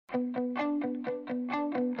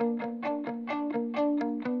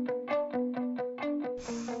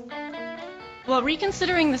While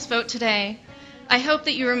reconsidering this vote today, I hope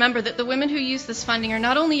that you remember that the women who use this funding are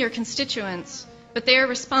not only your constituents, but they are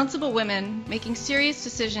responsible women making serious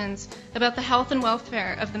decisions about the health and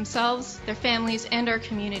welfare of themselves, their families, and our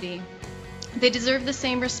community. They deserve the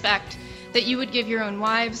same respect that you would give your own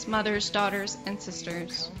wives, mothers, daughters, and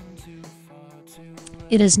sisters.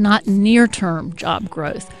 It is not near-term job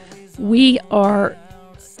growth. We are,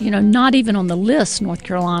 not even on the list, North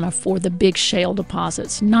Carolina, for the big shale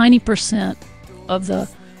deposits. 90% of the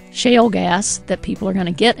shale gas that people are going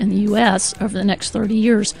to get in the U.S. over the next 30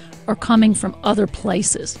 years are coming from other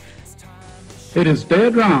places. It is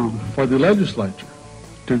dead wrong for the legislature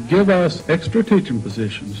to give us extra teaching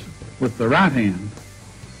positions with the right hand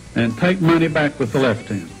and take money back with the left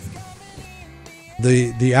hand.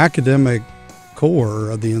 The academic core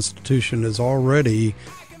of the institution is already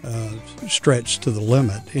stretched to the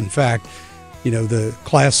limit. In fact, the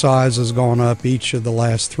class size has gone up each of the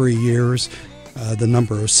last 3 years. The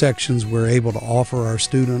number of sections we're able to offer our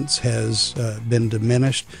students has been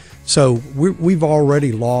diminished. So we've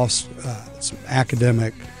already lost some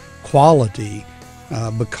academic quality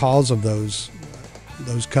because of those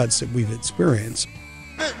cuts that we've experienced.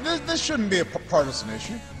 This shouldn't be a partisan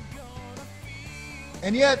issue.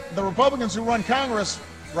 And yet the Republicans who run Congress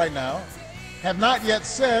right now have not yet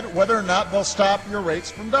said whether or not they'll stop your rates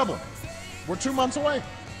from doubling. We're 2 months away.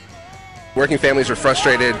 Working families are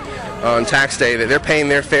frustrated on tax day that they're paying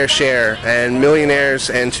their fair share, and millionaires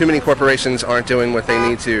and too many corporations aren't doing what they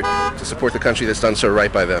need to support the country that's done so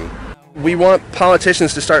right by them. We want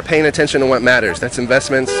politicians to start paying attention to what matters. That's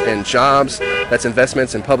investments in jobs, that's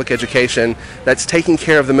investments in public education, that's taking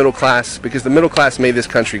care of the middle class, because the middle class made this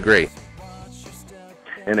country great.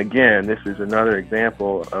 And again, this is another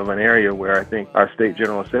example of an area where I think our state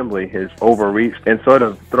General Assembly has overreached and sort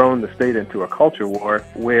of thrown the state into a culture war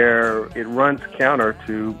where it runs counter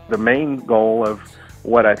to the main goal of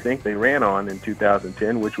what I think they ran on in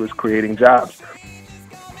 2010, which was creating jobs.